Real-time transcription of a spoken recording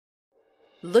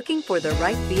Looking for the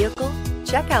right vehicle?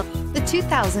 Check out the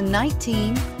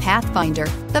 2019 Pathfinder.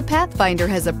 The Pathfinder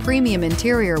has a premium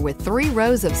interior with 3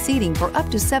 rows of seating for up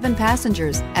to 7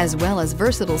 passengers, as well as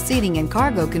versatile seating and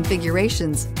cargo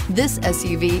configurations. This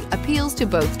SUV appeals to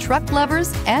both truck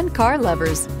lovers and car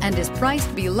lovers and is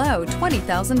priced below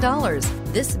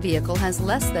 $20,000. This vehicle has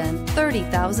less than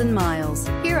 30,000 miles.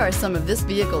 Here are some of this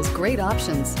vehicle's great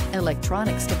options: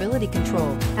 electronic stability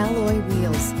control, alloy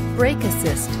wheels, brake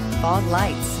assist, fog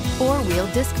lights, 4-wheel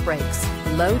disc brakes,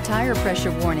 low tire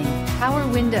pressure warning, power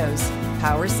windows,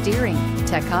 power steering,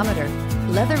 tachometer,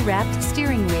 leather-wrapped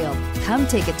steering wheel. Come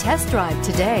take a test drive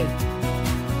today.